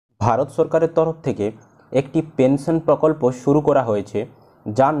ভারত সরকারের তরফ থেকে একটি পেনশন প্রকল্প শুরু করা হয়েছে,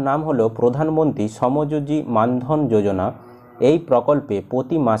 যার নাম হলো প্রধানমন্ত্রী শ্রমযোগী মানধন যোজনা। এই প্রকল্পে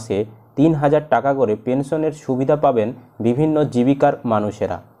প্রতি মাসে ৩,০০০ টাকা করে পেনশনের সুবিধা পাবেন বিভিন্ন জীবিকার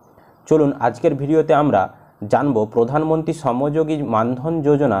মানুষেরা। চলুন আজকের ভিডিওতে আমরা জানব প্রধানমন্ত্রী শ্রমযোগী মানধন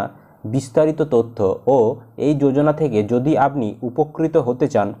যোজনা বিস্তারিত তথ্য ও এই যোজনা থেকে যদি আপনি উপকৃত হতে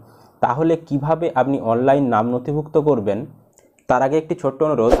চান তাহলে কিভাবে আপনি অনলাইন নাম নথিভুক্ত করবেন। তার আগে একটি ছোট্ট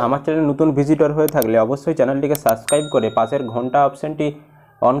অনুরোধ, আমার চ্যানেলে নতুন ভিজিটর হয়ে থাকলে অবশ্যই চ্যানেলটিকে সাবস্ক্রাইব করে পাশের ঘন্টা অপশানটি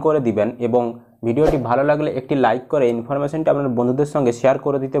অন করে দিবেন এবং ভিডিওটি ভালো লাগলে একটি লাইক করে ইনফরমেশনটি আপনার বন্ধুদের সঙ্গে শেয়ার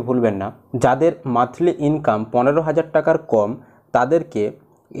করে দিতে ভুলবেন না। যাদের মান্থলি ইনকাম 15,০০০ টাকার কম তাদেরকে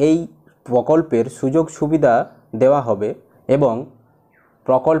এই প্রকল্পের সুযোগ সুবিধা দেওয়া হবে এবং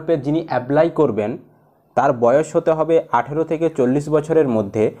প্রকল্পে যিনি অ্যাপ্লাই করবেন তার বয়স হতে হবে 18 থেকে 40 বছরের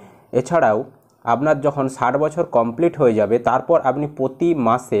মধ্যে। এছাড়াও আপনার যখন 60 বছর কমপ্লিট হয়ে যাবে তারপর আপনি প্রতি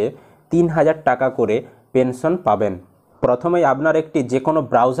মাসে ৩,০০০ টাকা করে পেনশন পাবেন। প্রথমেই আপনার একটি যে কোনো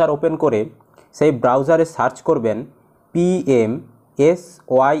ব্রাউজার ওপেন করে সেই ব্রাউজারে সার্চ করবেন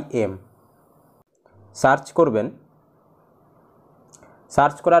PM-SYM সার্চ করবেন।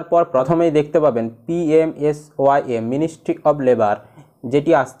 সার্চ করার পর প্রথমেই দেখতে পাবেন PM-SYM মিনিস্ট্রি অফ লেবার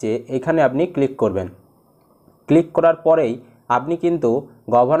যেটি আসছে, এখানে আপনি ক্লিক করবেন। ক্লিক করার পরেই আপনি কিন্তু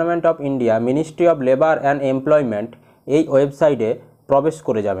government of India ministry of labour and employment এই ওয়েবসাইটে প্রবেশ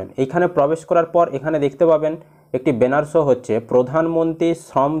করে যাবেন। এইখানে প্রবেশ করার পর এখানে দেখতে পাবেন একটি ব্যানার শো হচ্ছে প্রধানমন্ত্রী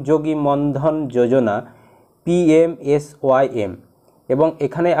শ্রম যোগী মানধন যোজনা PM-SYM এবং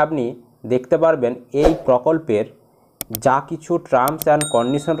এখানে আপনি দেখতে পারবেন এই প্রকল্পের যা কিছু টার্মস অ্যান্ড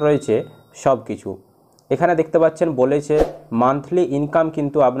কন্ডিশন রয়েছে সব কিছু এখানে দেখতে পাচ্ছেন। বলেছে মান্থলি ইনকাম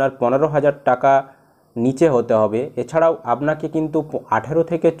কিন্তু আপনার 15,০০০ টাকা নিচে হতে হবে। এছাড়াও আপনাকে কিন্তু 18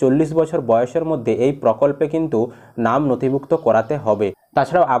 থেকে 40 বছর বয়সের মধ্যে এই প্রকল্পে কিন্তু নাম নথিভুক্ত করাতে হবে।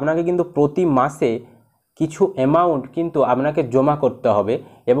 তাছাড়াও আপনাকে কিন্তু প্রতি মাসে কিছু অ্যামাউন্ট কিন্তু আপনাকে জমা করতে হবে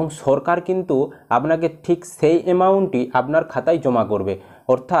এবং সরকার কিন্তু আপনাকে ঠিক সেই অ্যামাউন্টই আপনার খাতায় জমা করবে।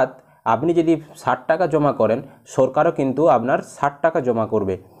 অর্থাৎ আপনি যদি 60 টাকা জমা করেন সরকারও কিন্তু আপনার 60 টাকা জমা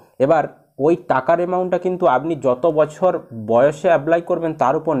করবে। এবার ওই টাকার অ্যামাউন্টটা কিন্তু আপনি যত বছর বয়সে অ্যাপ্লাই করবেন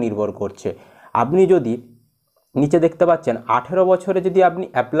তার উপর নির্ভর করছে। আপনি যদি নিচে দেখতে পাচ্ছেন 18 বছরে যদি আপনি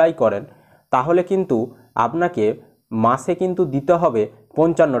অ্যাপ্লাই করেন তাহলে কিন্তু আপনাকে মাসে কিন্তু দিতে হবে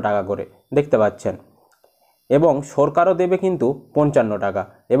 55 টাকা করে দেখতে পাচ্ছেন এবং সরকারও দেবে কিন্তু 55 টাকা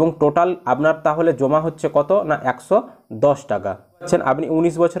এবং টোটাল আপনার তাহলে জমা হচ্ছে কত না 110 টাকা। আপনি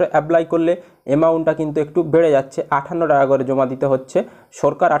 19 বছরে অ্যাপ্লাই করলে অ্যামাউন্টটা কিন্তু একটু বেড়ে যাচ্ছে, 58 টাকা করে জমা দিতে হচ্ছে।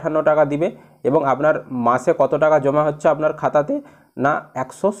 সরকার 58 টাকা দিবে এবং আপনার মাসে কত টাকা জমা হচ্ছে আপনার খাতাতে না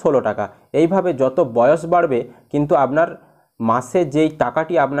 116 টাকা। এইভাবে যত বয়স বাড়বে কিন্তু আপনার মাসে যেই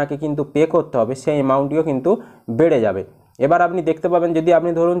টাকাটি আপনাকে কিন্তু পে করতে হবে সেই অ্যামাউন্টটিও কিন্তু বেড়ে যাবে। এবার আপনি দেখতে পাবেন যদি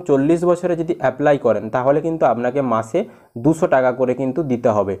আপনি ধরুন 40 বছরে যদি অ্যাপ্লাই করেন তাহলে কিন্তু আপনাকে মাসে 200 টাকা করে কিন্তু দিতে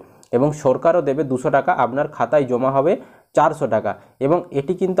হবে এবং সরকারও দেবে 200 টাকা, আপনার খাতায় জমা হবে 400 টাকা এবং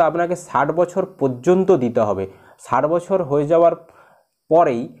এটি কিন্তু আপনাকে 60 বছর পর্যন্ত দিতে হবে। 60 বছর হয়ে যাওয়ার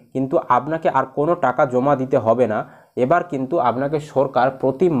পরেই কিন্তু আপনাকে আর কোনো টাকা জমা দিতে হবে না। এবার কিন্তু আপনাকে সরকার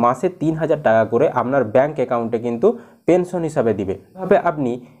প্রতি মাসে 3,০০০ টাকা করে আপনার ব্যাংক অ্যাকাউন্টে কিন্তু পেনশন হিসাবে দিবে। এভাবে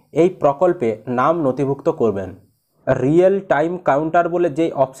আপনি এই প্রকল্পে নাম নথিভুক্ত করবেন। রিয়েল টাইম কাউন্টার বলে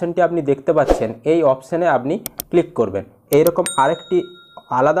যেই অপশানটি আপনি দেখতে পাচ্ছেন এই অপশানে আপনি ক্লিক করবেন। এইরকম আরেকটি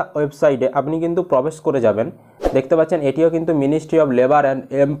আলাদা ওয়েবসাইটে আপনি কিন্তু প্রবেশ করে যাবেন। দেখতে পাচ্ছেন এটিও কিন্তু ministry of labour and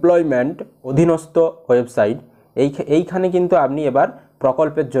employment অধীনস্থ ওয়েবসাইট। এইখানে কিন্তু আপনি এবার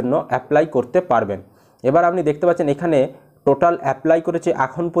প্রকল্পের জন্য অ্যাপ্লাই করতে পারবেন। এবার আপনি দেখতে পাচ্ছেন এখানে টোটাল অ্যাপ্লাই করেছে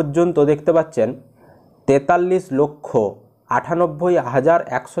এখন পর্যন্ত দেখতে পাচ্ছেন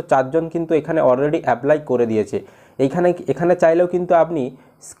 43,98,104 জন কিন্তু এখানে অলরেডি অ্যাপ্লাই করে দিয়েছে। এখানে চাইলেও কিন্তু আপনি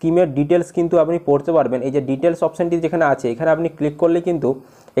স্কিমের ডিটেলস কিন্তু আপনি পড়তে পারবেন। এই যে ডিটেলস অপশানটি যেখানে আছে এখানে আপনি ক্লিক করলে কিন্তু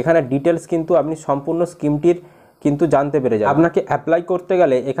এখানে ডিটেলস কিন্তু আপনি সম্পূর্ণ স্কিমটির কিন্তু জানতে পেরে যাবেন। আপনাকে অ্যাপ্লাই করতে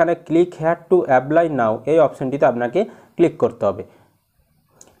গেলে এখানে ক্লিক হেয়ার টু অ্যাপ্লাই নাও এই অপশানটিতে আপনাকে ক্লিক করতে হবে।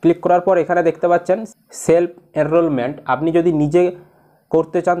 ক্লিক করার পর এখানে দেখতে পাচ্ছেন সেলফ এনরোলমেন্ট। আপনি যদি নিজে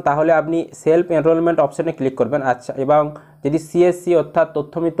করতে চান তাহলে আপনি সেলফ এনরোলমেন্ট অপশানে ক্লিক করবেন। আচ্ছা, এবং যদি সিএসসি অর্থাৎ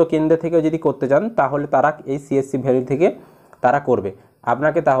তথ্যমিত্র কেন্দ্র থেকে যদি করতে চান তাহলে তারা এই সিএসসি ভ্যালু থেকে তারা করবে।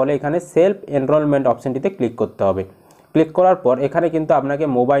 আপনাকে তাহলে এখানে সেলফ এনরোলমেন্ট অপশানটিতে ক্লিক করতে হবে। ক্লিক করার পর এখানে কিন্তু আপনাকে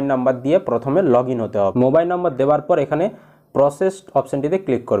মোবাইল নাম্বার দিয়ে প্রথমে লগ ইন হতে হবে। মোবাইল নাম্বার দেওয়ার পর এখানে প্রসেস অপশানটিতে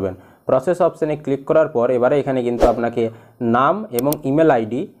ক্লিক করবেন। প্রসেস অপশানে ক্লিক করার পর এবারে এখানে কিন্তু আপনাকে নাম এবং ইমেল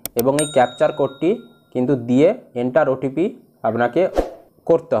আইডি এবং এই ক্যাপচার কোডটি কিন্তু দিয়ে এন্টার ওটিপি আপনাকে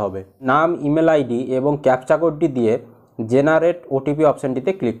করতে হবে। নাম, ইমেল আইডি এবং ক্যাপচা কোডটি দিয়ে জেনারেট ওটিপি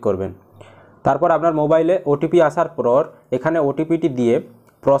অপশানটিতে ক্লিক করবেন। তারপর আপনার মোবাইলে ওটিপি আসার পর এখানে ওটিপিটি দিয়ে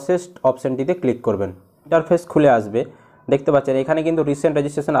প্রসেসড অপশানটিতে ক্লিক করবেন। ইন্টারফেস খুলে আসবে, দেখতে পাচ্ছেন এখানে কিন্তু রিসেন্ট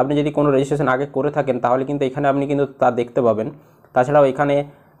রেজিস্ট্রেশন, আপনি যদি কোনো রেজিস্ট্রেশন আগে করে থাকেন তাহলে কিন্তু এখানে আপনি কিন্তু তা দেখতে পাবেন। তাছাড়াও এখানে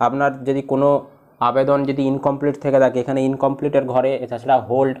আপনার যদি কোনো আবেদন যদি ইনকমপ্লিট থেকে থাকে, এখানে ইনকমপ্লিটের ঘরে তাছাড়া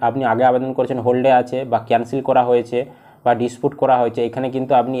হোল্ড, আপনি আগে আবেদন করেছেন হোল্ডে আছে বা ক্যান্সেল করা হয়েছে বা ডিসপুট করা হয়েছে, এখানে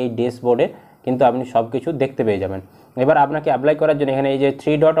কিন্তু আপনি এই ড্যাশবোর্ডে কিন্তু আপনি সব কিছু দেখতে পেয়ে যাবেন। এবার আপনাকে অ্যাপ্লাই করার জন্য এখানে এই যে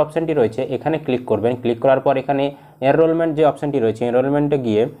 3 ডট অপশানটি রয়েছে এখানে ক্লিক করবেন। ক্লিক করার পর এখানে এনরোলমেন্ট যে অপশানটি রয়েছে, এনরোলমেন্টে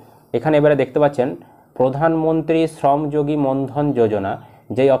গিয়ে এখানে এবারে দেখতে পাচ্ছেন প্রধানমন্ত্রী শ্রম যোগী মনধন যোজনা,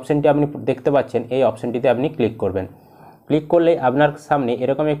 যেই অপশানটি আপনি দেখতে পাচ্ছেন এই অপশানটিতে আপনি ক্লিক করবেন। ক্লিক করলে আপনার সামনে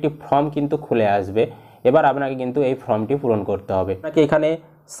এরকম একটি ফর্ম কিন্তু খুলে আসবে। এবার আপনাকে কিন্তু এই ফর্মটি পূরণ করতে হবে। আপনাকে এখানে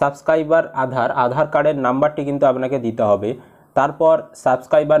সাবস্ক্রাইবার আধার কার্ডের নাম্বারটি কিন্তু আপনাকে দিতে হবে। তারপর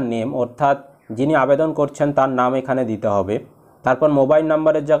সাবস্ক্রাইবার নেম অর্থাৎ যিনি আবেদন করছেন তার নাম এখানে দিতে হবে। তারপর মোবাইল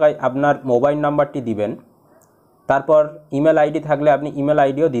নাম্বারের জায়গায় আপনার মোবাইল নাম্বারটি দিবেন। তারপর ইমেল আইডি থাকলে আপনি ইমেল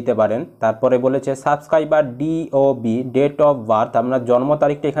আইডিও দিতে পারেন। তারপরে বলেছে subscriber DOB, date of birth, আপনার জন্ম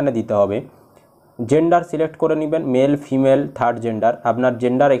তারিখটা এখানে দিতে হবে। জেন্ডার সিলেক্ট করে নেবেন, মেল ফিমেল থার্ড জেন্ডার, আপনার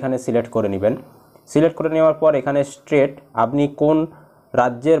জেন্ডার এখানে সিলেক্ট করে নেবেন। সিলেক্ট করে নেওয়ার পর এখানে স্টেট, আপনি কোন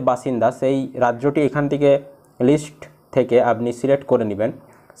রাজ্যের বাসিন্দা সেই রাজ্যটি এখান থেকে লিস্ট থেকে আপনি সিলেক্ট করে নেবেন।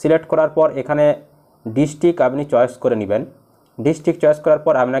 সিলেক্ট করার পর এখানে ডিস্ট্রিক্ট আপনি চয়েস করে নেবেন। ডিস্ট্রিক্ট চয়েস করার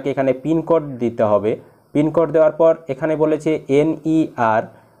পর আপনাকে এখানে পিনকোড দিতে হবে। পিনকোড দেওয়ার পর এখানে বলেছে NER,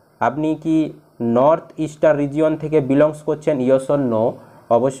 আপনি কি নর্থ ইস্টার্ন রিজিয়ন থেকে বিলংস করছেন, ইয়েস অর নো।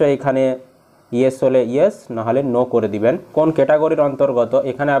 অবশ্যই এখানে ইয়েস হলে ইয়েস, নাহলে নো করে দিবেন। কোন ক্যাটাগরির অন্তর্গত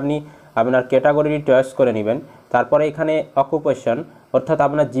এখানে আপনি আপনার ক্যাটাগরিটি চয়েস করে নেবেন। তারপরে এখানে অকুপেশন অর্থাৎ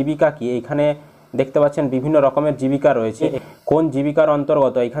আপনার জীবিকা কি, এখানে দেখতে পাচ্ছেন বিভিন্ন রকমের জীবিকা রয়েছে, কোন জীবিকার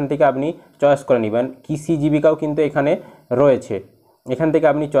অন্তর্গত এখান থেকে আপনি চয়েস করে নেবেন। কৃষি জীবিকাও কিন্তু এখানে রয়েছে, এখান থেকে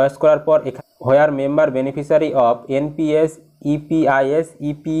আপনি চয়েস করার পর হোয়ার member beneficiary of NPS, EPIS,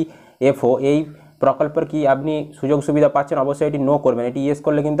 EPFO এই প্রকল্পের কি আপনি সুযোগ সুবিধা পাচ্ছেন, অবশ্যই এটি নো করবেন। এটি ইয়েস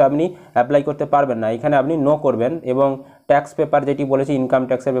করলে কিন্তু আপনি অ্যাপ্লাই করতে পারবেন না, এখানে আপনি নো করবেন। এবং ট্যাক্স পেপার যেটি বলেছি ইনকাম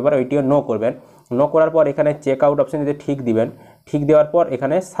ট্যাক্সের পেপার, ওইটিও নো করবেন। নো করার পর এখানে চেক আউট অপশানটিতে ঠিক দিবেন। ঠিক দেওয়ার পর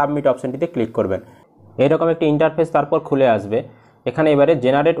এখানে সাবমিট অপশানটিতে ক্লিক করবেন। এইরকম একটি ইন্টারফেস তারপর খুলে আসবে। এখানে এবারে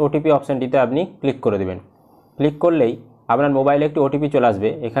জেনারেট OTP অপশানটিতে আপনি ক্লিক করে দেবেন। ক্লিক করলেই আপনার মোবাইলে একটি OTP চলে আসবে,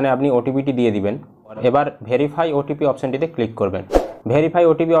 এখানে আপনি OTPটি দিয়ে দিবেন। এবার ভেরিফাই OTP অপশানটিতে ক্লিক করবেন। ভেরিফাই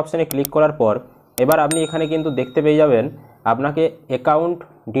OTP অপশানে ক্লিক করার পর এবার আপনি এখানে কিন্তু দেখতে পেয়ে যাবেন আপনাকে অ্যাকাউন্ট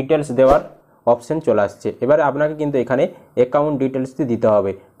ডিটেলস দেওয়ার অপশান চলে আসছে। এবারে আপনাকে কিন্তু এখানে অ্যাকাউন্ট ডিটেলসটি দিতে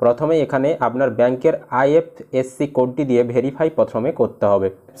হবে। প্রথমে এখানে আপনার ব্যাংকের IFSC কোডটি দিয়ে ভেরিফাই প্রথমে করতে হবে।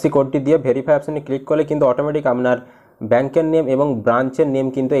 সি কোডটি দিয়ে ভেরিফাই অপশানে ক্লিক করলে কিন্তু অটোমেটিক আপনার ব্যাংকের নেম এবং ব্রাঞ্চের নেম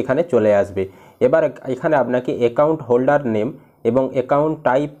কিন্তু এখানে চলে আসবে। এবার এখানে আপনাকে অ্যাকাউন্ট হোল্ডার নেম এবং অ্যাকাউন্ট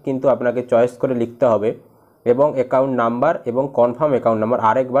টাইপ কিন্তু আপনাকে চয়েস করে লিখতে হবে এবং অ্যাকাউন্ট নাম্বার এবং কনফার্ম অ্যাকাউন্ট নাম্বার,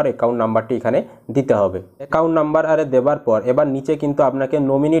 আরেকবার অ্যাকাউন্ট নাম্বারটি এখানে দিতে হবে। অ্যাকাউন্ট নাম্বার দেওয়ার পর এবার নিচে কিন্তু আপনাকে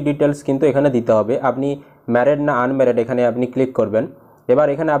নমিনি ডিটেলস কিন্তু এখানে দিতে হবে। আপনি ম্যারিড না আনম্যারিড এখানে আপনি ক্লিক করবেন। এবার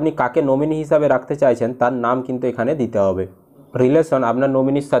এখানে আপনি কাকে নমিনি হিসাবে রাখতে চাইছেন তার নাম কিন্তু এখানে দিতে হবে। রিলেশন আপনার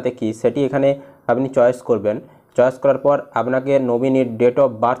নমিনির সাথে কি সেটি এখানে আপনি চয়েস করবেন। চয়েস করার পর আপনাকে নমিনির ডেট অফ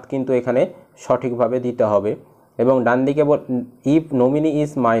বার্থ কিন্তু এখানে সঠিকভাবে দিতে হবে। এবং ডান দিকে ইফ নমিনি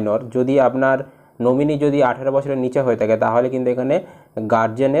ইজ মাইনর, যদি আপনার নমিনি যদি 18 বছরের নিচে হয়ে থাকে তাহলে কিন্তু এখানে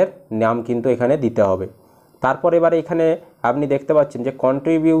গার্জেনের নাম কিন্তু এখানে দিতে হবে। তারপর এবারে এখানে আপনি দেখতে পাচ্ছেন যে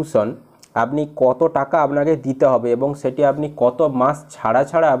কন্ট্রিবিউশন, আপনি কত টাকা আপনাকে দিতে হবে এবং সেটি আপনি কত মাস ছাড়া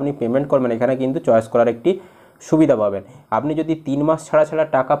ছাড়া আপনি পেমেন্ট করবেন, এখানে কিন্তু চয়েস করার একটি সুবিধা পাবেন। আপনি যদি 3 মাস ছাড়া ছাড়া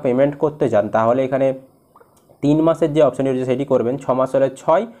টাকা পেমেন্ট করতে চান তাহলে এখানে 3 মাসের যে অপশানটি রয়েছে সেটি করবেন, 6 মাস হলে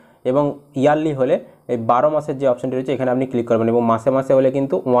 6 এবং ইয়ারলি হলে এই 12 মাসের যে অপশানটি রয়েছে এখানে আপনি ক্লিক করবেন এবং মাসে মাসে হলে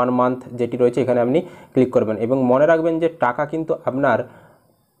কিন্তু 1 মান্থ যেটি রয়েছে এখানে আপনি ক্লিক করবেন। এবং মনে রাখবেন যে টাকা কিন্তু আপনার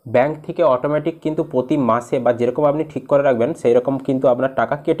ব্যাংক থেকে অটোমেটিক কিন্তু প্রতি মাসে বা যেরকম আপনি ঠিক করে রাখবেন সেই রকম কিন্তু আপনার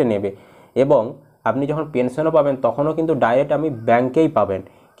টাকা কেটে নেবে। এবং আপনি যখন পেনশনও পাবেন তখনও কিন্তু ডাইরেক্ট আপনি ব্যাংকেই পাবেন।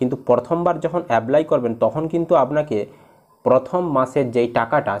 কিন্তু প্রথমবার যখন অ্যাপ্লাই করবেন তখন কিন্তু আপনাকে প্রথম মাসের যেই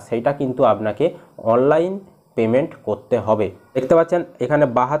টাকাটা সেইটা কিন্তু আপনাকে অনলাইন পেমেন্ট করতে হবে। দেখতে পাচ্ছেন এখানে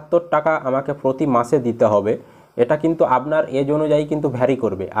 72 টাকা আমাকে প্রতি মাসে দিতে হবে। এটা কিন্তু আপনার এজ অনুযায়ী কিন্তু ভ্যারি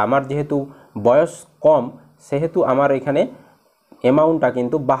করবে। আমার যেহেতু বয়স কম সেহেতু আমার এখানে অ্যামাউন্টটা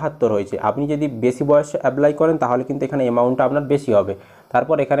কিন্তু 72 হয়েছে। আপনি যদি বেশি বয়সে অ্যাপ্লাই করেন তাহলে কিন্তু এখানে অ্যামাউন্টটা আপনার বেশি হবে।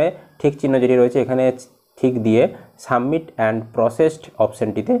 তারপর এখানে ঠিক চিহ্ন যেটি রয়েছে এখানে ঠিক দিয়ে সাবমিট অ্যান্ড প্রসেসড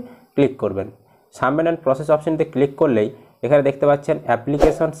অপশানটিতে ক্লিক করবেন। সাবমিট অ্যান্ড প্রসেস অপশানটিতে ক্লিক করলেই এখানে দেখতে পাচ্ছেন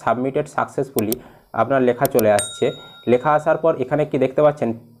অ্যাপ্লিকেশন সাবমিটেড সাকসেসফুলি আপনার লেখা চলে আসছে। লেখা আসার পর এখানে কি দেখতে পাচ্ছেন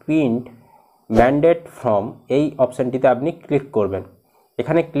প্রিন্ট ম্যান্ডেট ফর্ম, এই অপশানটিতে আপনি ক্লিক করবেন।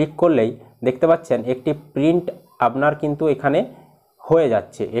 এখানে ক্লিক করলেই দেখতে পাচ্ছেন একটি প্রিন্ট আপনার কিন্তু এখানে হয়ে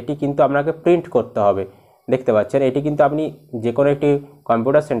যাচ্ছে এটি কিন্তু আপনাকে প্রিন্ট করতে হবে। দেখতে পাচ্ছেন এটি কিন্তু আপনি যে কোনো একটি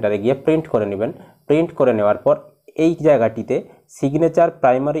কম্পিউটার সেন্টারে গিয়ে প্রিন্ট করে নেবেন। প্রিন্ট করে নেওয়ার পর এই জায়গাটিতে সিগনেচার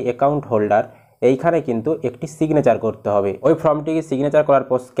প্রাইমারি অ্যাকাউন্ট হোল্ডার এইখানে কিন্তু একটি সিগনেচার করতে হবে। ওই ফর্মটিকে সিগনেচার করার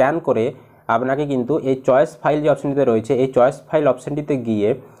পর স্ক্যান করে আপনাকে কিন্তু এই চয়েস ফাইল যে অপশনটিতে রয়েছে এই চয়েস ফাইল অপশনটিতে গিয়ে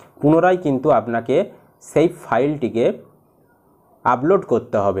পুনরায় কিন্তু আপনাকে সেই ফাইলটিকে আপলোড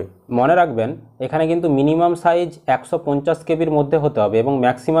করতে হবে। মনে রাখবেন এখানে কিন্তু মিনিমাম সাইজ 150 কেবির মধ্যে হতে হবে এবং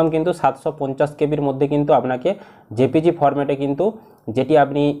ম্যাক্সিমাম কিন্তু 750 কেবির মধ্যে কিন্তু আপনাকে জেপিজি ফরম্যাটে কিন্তু যেটি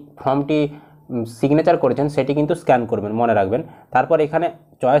আপনি ফর্মটি সিগনেচার করেছেন সেটি কিন্তু স্ক্যান করবেন, মনে রাখবেন। তারপর এখানে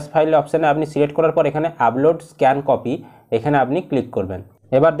চয়েস ফাইল অপশানে আপনি সিলেক্ট করার পর এখানে আপলোড স্ক্যান কপি এখানে আপনি ক্লিক করবেন।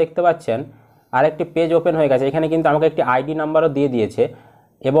 এবার দেখতে পাচ্ছেন আরেকটি পেজ ওপেন হয়ে গেছে। এখানে কিন্তু আমাকে একটি আইডি নাম্বারও দিয়ে দিয়েছে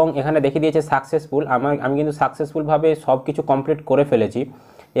এবং এখানে দেখিয়ে দিয়েছে সাকসেসফুল। আমি কিন্তু সাকসেসফুলভাবে সব কিছু কমপ্লিট করে ফেলেছি।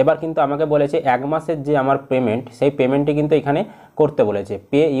 এবার কিন্তু আমাকে বলেছে 1 মাসের যে আমার পেমেন্ট সেই পেমেন্টটি কিন্তু এখানে করতে বলেছে।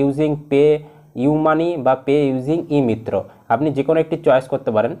 পে ইউজিং পে ইউ মানি বা পে ইউজিং ই মিত্র, আপনি যে কোনো একটি চয়েস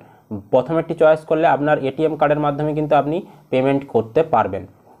করতে পারেন। প্রথম একটি চয়েস করলে আপনার এটিএম কার্ডের মাধ্যমে কিন্তু আপনি পেমেন্ট করতে পারবেন।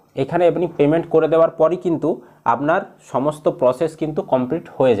 এখানে আপনি পেমেন্ট করে দেওয়ার পরই কিন্তু আপনার সমস্ত প্রসেস কিন্তু কমপ্লিট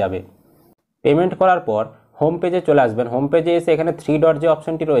হয়ে যাবে। পেমেন্ট করার পর হোম পেজে চলে আসবেন। হোম পেজে এসে এখানে 3 ডট যে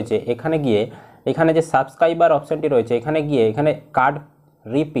অপশানটি রয়েছে এখানে গিয়ে এখানে যে সাবস্ক্রাইবার অপশানটি রয়েছে এখানে গিয়ে এখানে কার্ড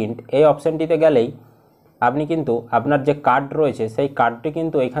রিপ্রিন্ট এই অপশানটিতে গেলেই আপনি কিন্তু আপনার যে কার্ড রয়েছে সেই কার্ডটি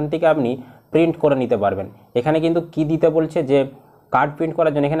কিন্তু এখান থেকে আপনি প্রিন্ট করে নিতে পারবেন। এখানে কিন্তু কি দিতে বলছে যে কার্ড প্রিন্ট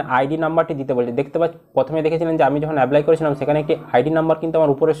করার জন্য এখানে আইডি নাম্বারটি দিতে বলছে। দেখতে পাচ্ছি প্রথমে দেখেছিলেন যে আমি যখন অ্যাপ্লাই করেছিলাম সেখানে একটি আইডি নাম্বার কিন্তু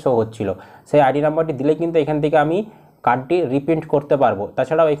আমার উপরে শো হচ্ছিল। সেই আইডি নাম্বারটি দিলে কিন্তু এখান থেকে আমি কার্ডটি রিপ্রিন্ট করতে পারবো।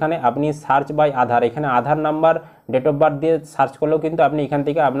 তাছাড়াও এখানে আপনি সার্চ বাই আধার, এখানে আধার নাম্বার ডেট অফ বার্থ দিয়ে সার্চ করলেও কিন্তু আপনি এখান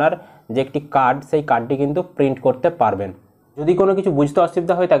থেকে আপনার যে একটি কার্ড সেই কার্ডটি কিন্তু প্রিন্ট করতে পারবেন। যদি কোনো কিছু বুঝতে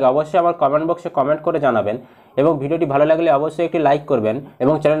অসুবিধা হয়ে থাকে অবশ্যই আমার কমেন্ট বক্সে কমেন্ট করে জানাবেন এবং ভিডিওটি ভালো লাগলে অবশ্যই একটি লাইক করবেন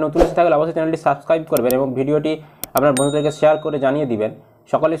এবং চ্যানেল নতুন এসে থাকলে অবশ্যই চ্যানেলটি সাবস্ক্রাইব করবেন এবং ভিডিওটি আপনার বন্ধুদেরকে শেয়ার করে জানিয়ে দিবেন।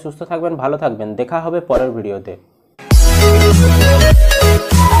 সকলে সুস্থ থাকবেন, ভালো থাকবেন, দেখা হবে পরের ভিডিওতে।